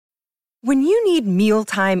When you need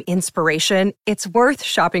mealtime inspiration, it's worth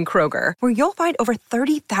shopping Kroger, where you'll find over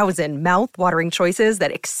 30,000 mouth-watering choices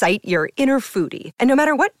that excite your inner foodie. And no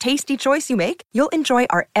matter what tasty choice you make, you'll enjoy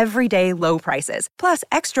our everyday low prices, plus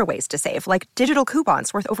extra ways to save, like digital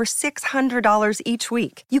coupons worth over $600 each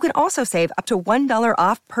week. You can also save up to $1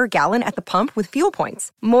 off per gallon at the pump with fuel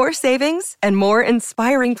points. More savings and more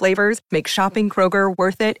inspiring flavors make shopping Kroger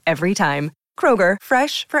worth it every time. Kroger,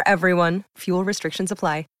 fresh for everyone. Fuel restrictions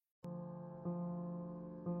apply.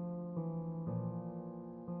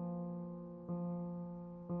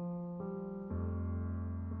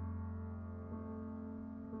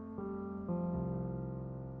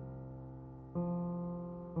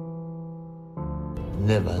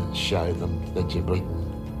 Never show them that you're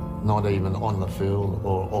beaten, not even on the field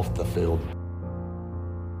or off the field.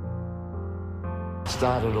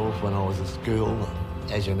 Started off when I was at school.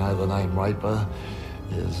 As you know, the name Raper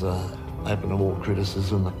is open to all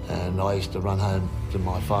criticism, and I used to run home to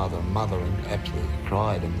my father and mother and absolutely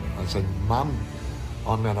cried, and I said, "Mum,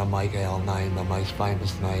 I'm going to make our name the most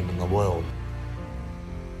famous name in the world."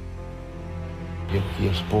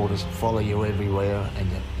 Your supporters follow you everywhere, and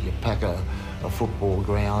you pack a football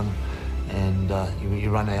ground, and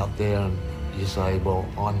you run out there and you say, "Well,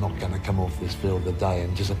 I'm not going to come off this field today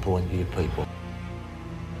and disappoint you people."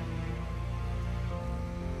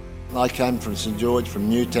 I came from St George, from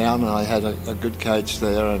Newtown, and I had a good coach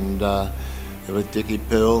there, and with Dickie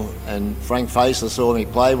Pearl, and Frank Facer saw me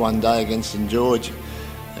play one day against St George,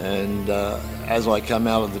 and as I come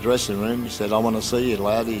out of the dressing room, he said, "I want to see you,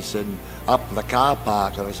 lad." He said, "Up the car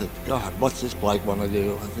park." And I said, "God, what's this bloke want to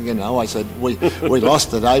do?" I said, we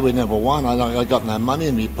lost today, we never won. I got no money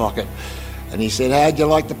in my pocket. And he said, "How'd you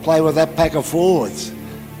like to play with that pack of forwards?"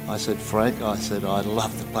 I said, "Frank," I said, "I'd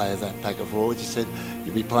love to play with that pack of forwards." He said,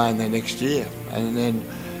 "You'll be playing there next year." And then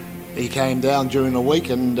he came down during the week,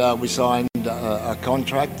 and we signed a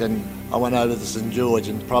contract, and I went over to St George,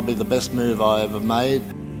 and probably the best move I ever made.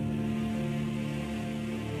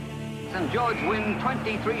 St George win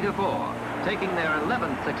 23-4, taking their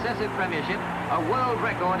 11th successive premiership, a world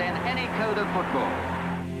record in any code of football.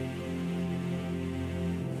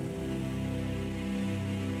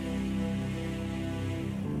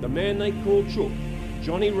 The man they call Chook,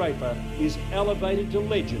 Johnny Raper, is elevated to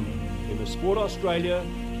legend in the Sport Australia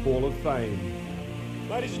Hall of Fame.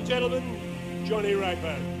 Ladies and gentlemen, Johnny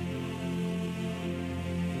Raper.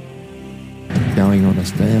 Going on a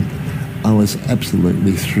stamp, I was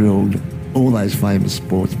absolutely thrilled. All those famous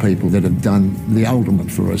sports people that have done the ultimate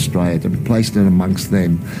for Australia, to be placed in amongst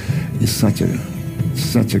them is such a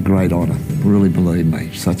great honour. Really, believe me,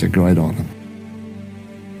 such a great honour.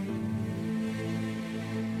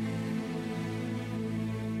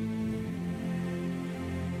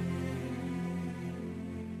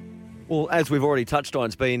 Well, as we've already touched on,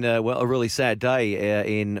 it's been a really sad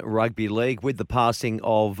day in rugby league with the passing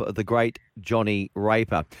of the great Johnny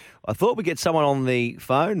Raper. I thought we'd get someone on the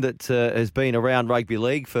phone that has been around rugby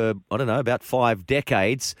league for, about 5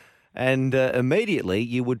 decades. And immediately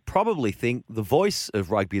you would probably think the voice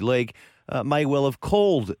of rugby league may well have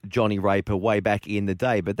called Johnny Raper way back in the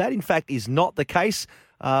day. But that, in fact, is not the case.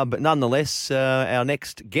 But nonetheless, our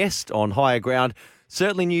next guest on Higher Ground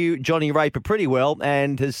certainly knew Johnny Raper pretty well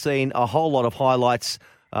and has seen a whole lot of highlights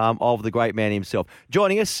of the great man himself.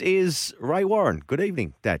 Joining us is Ray Warren. Good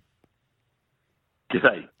evening, Dad.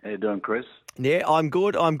 G'day. How you doing, Chris? Yeah, I'm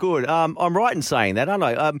good. I'm right in saying that, aren't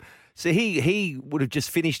I? So he would have just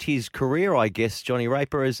finished his career, I guess, Johnny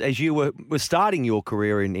Raper, as you were starting your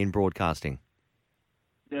career in broadcasting.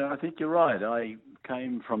 Yeah, I think you're right. I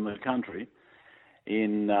came from the country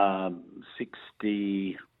in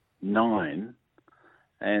 1969.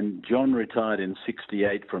 And John retired in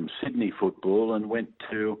 1968 from Sydney football and went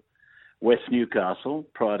to West Newcastle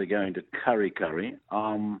prior to going to Kurri Kurri.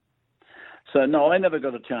 So, no, I never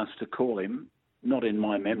got a chance to call him, not in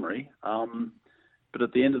my memory. But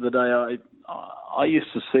at the end of the day, I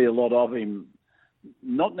used to see a lot of him,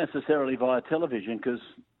 not necessarily via television, because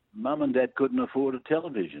Mum and Dad couldn't afford a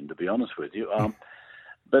television, to be honest with you.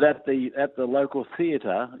 But at the local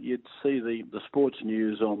theatre, you'd see the sports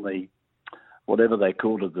news on the, whatever they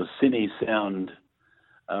called it, the Cine Sound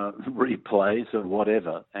replays or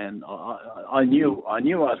whatever, and I knew I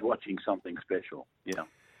was watching something special. Yeah.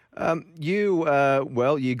 You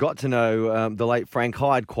got to know the late Frank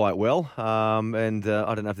Hyde quite well, and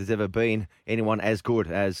I don't know if there's ever been anyone as good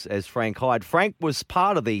as Frank Hyde. Frank was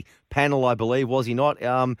part of the panel, I believe, was he not,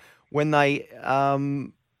 when they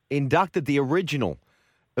inducted the original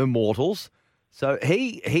Immortals. So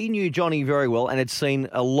he knew Johnny very well and had seen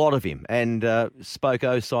a lot of him and spoke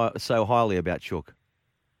so highly about Chook.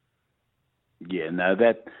 Yeah, no,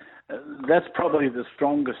 that That's probably the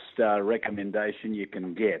strongest recommendation you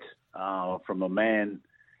can get from a man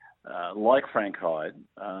like Frank Hyde.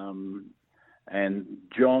 And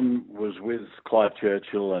John was with Clive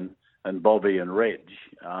Churchill and Bobby and Reg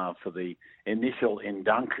for the initial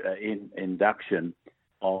induction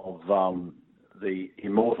of the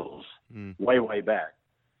Immortals way back.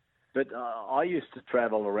 But I used to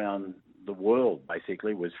travel around the world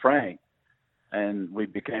basically with Frank, and we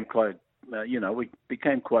became quite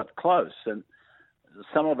close. And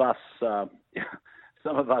some of us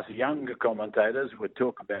younger commentators would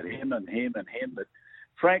talk about him and him and him, but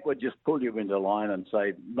Frank would just pull you into line and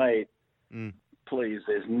say, mate, please,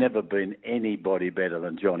 there's never been anybody better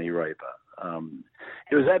than Johnny Raper.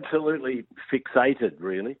 He was absolutely fixated,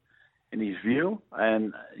 really, in his view.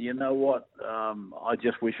 And you know what? I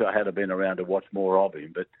just wish I had been around to watch more of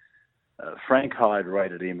him. But Frank Hyde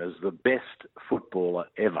rated him as the best footballer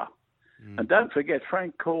ever. And don't forget,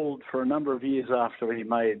 Frank called for a number of years after he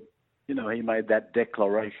made that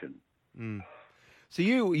declaration. So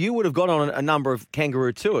you would have gone on a number of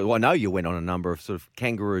kangaroo tours. Well, I know you went on a number of sort of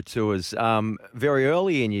kangaroo tours very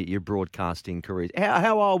early in your broadcasting career.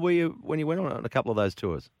 How old were you when you went on a couple of those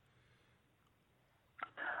tours?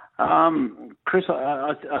 Chris,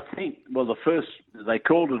 I think, the first, they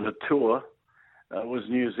called it a tour, was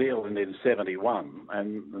New Zealand in 1971.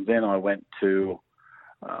 And then I went to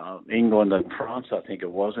England and France, I think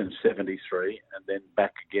it was, in 1973, and then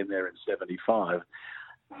back again there in 1975.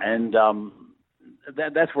 And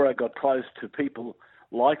that's where I got close to people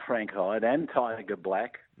like Frank Hyde and Tiger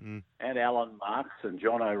Black and Alan Marks and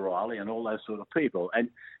John O'Reilly and all those sort of people.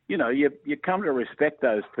 And, you come to respect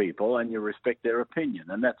those people and you respect their opinion.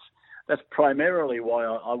 And that's primarily why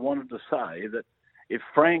I wanted to say that if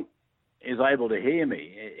Frank is able to hear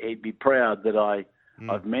me, he'd be proud that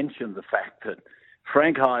I've mentioned the fact that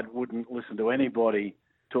Frank Hyde wouldn't listen to anybody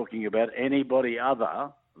talking about anybody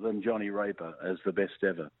other than Johnny Raper as the best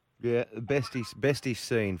ever. Yeah, best he's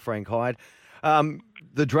seen, Frank Hyde.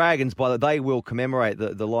 The Dragons, they will commemorate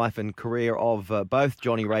the life and career of both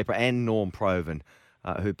Johnny Raper and Norm Provan,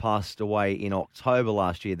 who passed away in October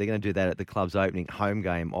last year. They're going to do that at the club's opening home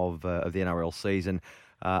game of the NRL season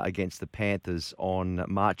against the Panthers on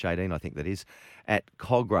March 18, I think that is, at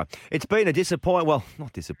Cogra. It's been a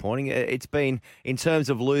not disappointing. It's been, in terms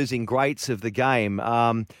of losing greats of the game,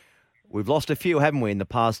 we've lost a few, haven't we, in the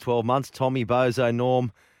past 12 months? Tommy, Bozo,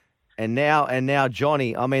 Norm, and now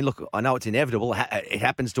Johnny. I mean, look, I know it's inevitable. It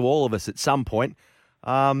happens to all of us at some point.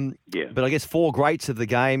 But I guess 4 greats of the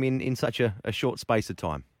game in such a short space of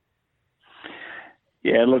time.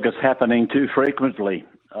 Yeah, look, it's happening too frequently.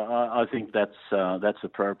 I think that's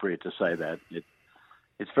appropriate to say that.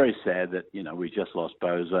 It's very sad that we just lost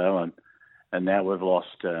Bozo and now we've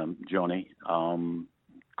lost Johnny.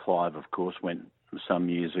 Clive, of course, went some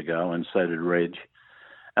years ago, and so did Reg.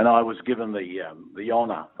 And I was given the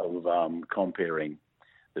honour of comparing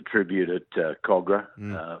the tribute at Cogra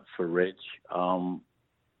for Reg. And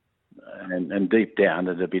deep down,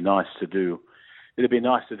 it'd be nice to do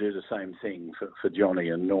the same thing for Johnny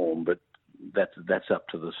and Norm, but that's up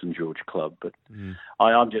to the St George Club. But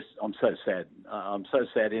I'm so sad. I'm so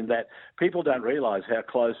sad in that people don't realise how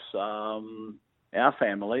close our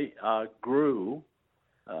family grew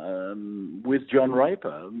with John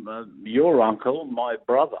Raper. Your uncle, my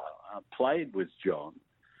brother, played with John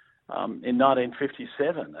in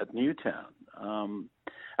 1957 at Newtown.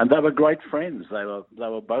 And they were great friends. They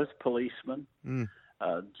were both policemen.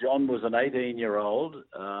 John was an 18-year-old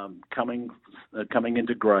coming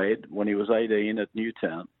into grade when he was 18 at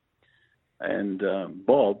Newtown. And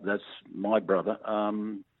Bob, that's my brother,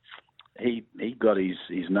 he got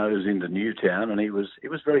his nose into Newtown, and he was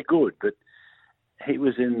very good, but he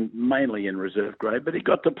was mainly in reserve grade. But he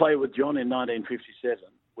got to play with John in 1957,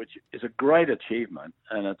 which is a great achievement,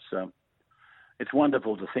 and it's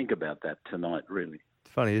wonderful to think about that tonight, really.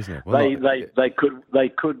 It's funny, isn't it? Well, they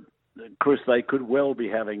could, Chris, they could well be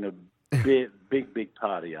having a big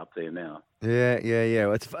party up there now.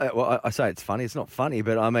 Yeah. I say it's funny. It's not funny,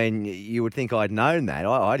 but I mean, you would think I'd known that.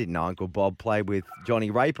 I didn't know Uncle Bob played with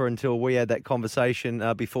Johnny Raper until we had that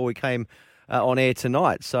conversation before we came on air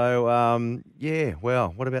tonight. So,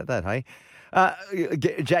 well, what about that, hey?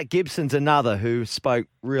 Jack Gibson's another who spoke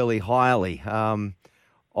really highly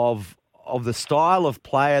of the style of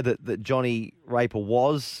player that Johnny Raper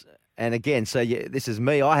was. And again, so this is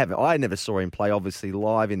me. I never saw him play, obviously,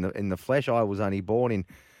 live in the flesh. I was only born in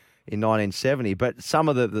 1970. But some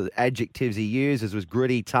of the adjectives he uses was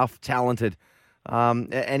gritty, tough, talented.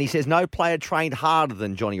 And he says no player trained harder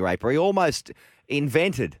than Johnny Raper. He almost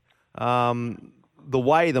invented the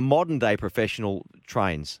way the modern day professional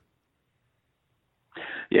trains.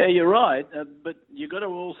 Yeah, you're right, but you've got to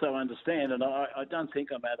also understand, and I don't think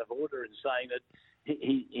I'm out of order in saying that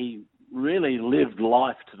he really lived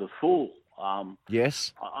life to the full.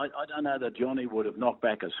 Yes. I don't know that Johnny would have knocked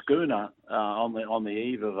back a schooner on the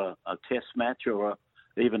eve of a test match or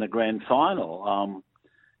even a grand final.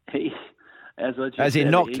 As he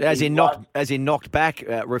knocked back,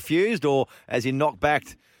 refused, or as he knocked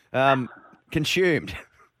back, consumed.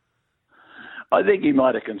 I think he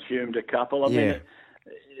might have consumed a couple. I mean,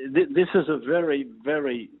 this is a very,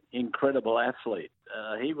 very incredible athlete.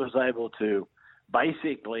 He was able to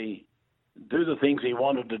basically do the things he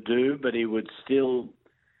wanted to do, but he would still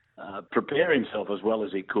prepare himself as well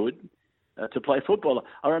as he could to play football.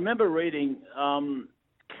 I remember reading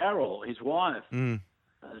Carol, his wife.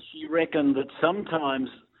 She reckoned that sometimes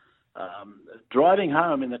driving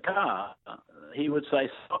home in the car, he would say,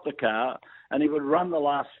 stop the car, and he would run the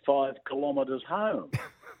last 5 kilometres home.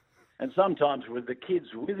 And sometimes with the kids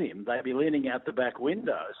with him, they'd be leaning out the back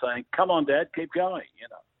window saying, come on, Dad, keep going,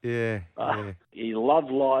 Yeah. He loved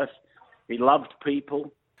life. He loved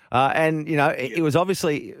people. And, he was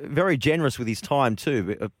obviously very generous with his time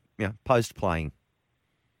too, post-playing.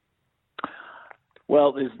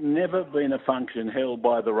 Well, there's never been a function held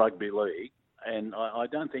by the Rugby League, and I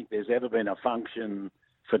don't think there's ever been a function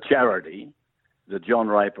for charity that John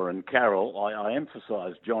Raper and Carol, I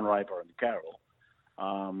emphasise John Raper and Carol,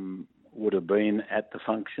 would have been at the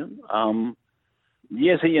function.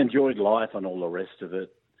 Yes, he enjoyed life and all the rest of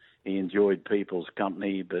it. He enjoyed people's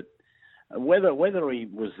company, but whether he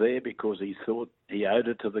was there because he thought he owed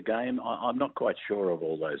it to the game, I'm not quite sure of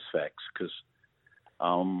all those facts because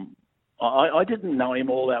I didn't know him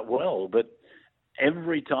all that well, but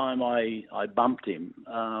every time I bumped him,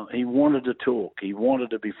 he wanted to talk. He wanted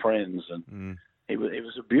to be friends, and he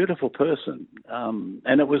was a beautiful person.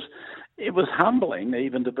 And it was humbling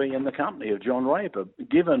even to be in the company of John Raper,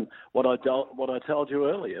 given what I told you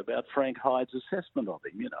earlier about Frank Hyde's assessment of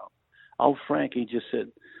him. Old Frank, he just said,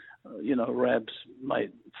 Rabs,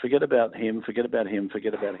 mate, forget about him.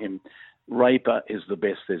 Raper is the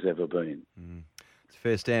best there's ever been. It's a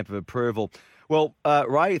fair stamp of approval. Well,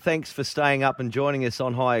 Ray, thanks for staying up and joining us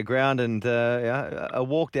on Higher Ground and a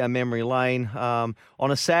walk down memory lane on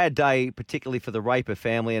a sad day, particularly for the Raper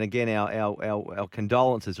family. And again, our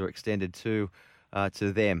condolences are extended to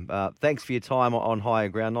them. Thanks for your time on Higher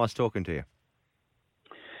Ground. Nice talking to you.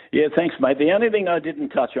 Yeah, thanks, mate. The only thing I didn't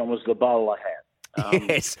touch on was the bowler hat.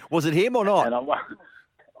 Yes. Was it him or not? And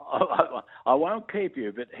I won't keep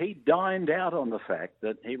you, but he dined out on the fact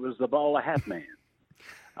that he was the bowler hat man.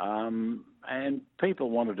 And people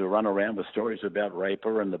wanted to run around with stories about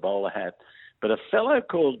Raper and the bowler hat. But a fellow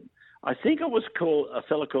called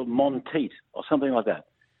Monteith or something like that,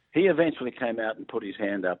 he eventually came out and put his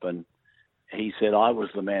hand up and he said, I was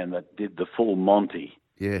the man that did the full Monty.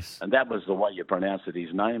 Yes. And that was the way you pronounced it,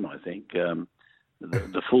 his name, I think,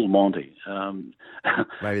 the full Monty.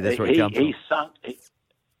 Maybe that's where it comes from.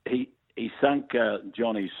 He sunk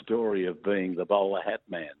Johnny's story of being the bowler hat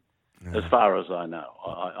man. As far as I know,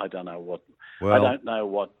 I don't know what. Well, I don't know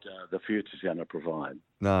what the future's going to provide.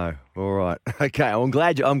 No, all right, okay. I'm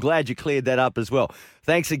glad you cleared that up as well.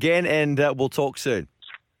 Thanks again, and we'll talk soon.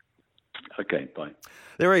 Okay, bye.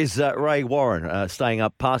 There is Ray Warren staying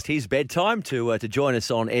up past his bedtime to join us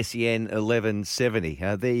on SEN 1170.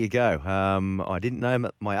 There you go. I didn't know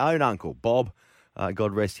my own uncle Bob.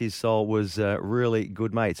 God rest his soul, was really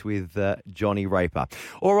good mates with Johnny Raper.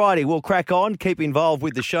 All righty, we'll crack on. Keep involved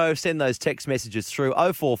with the show. Send those text messages through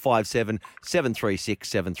 0457 736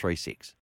 736.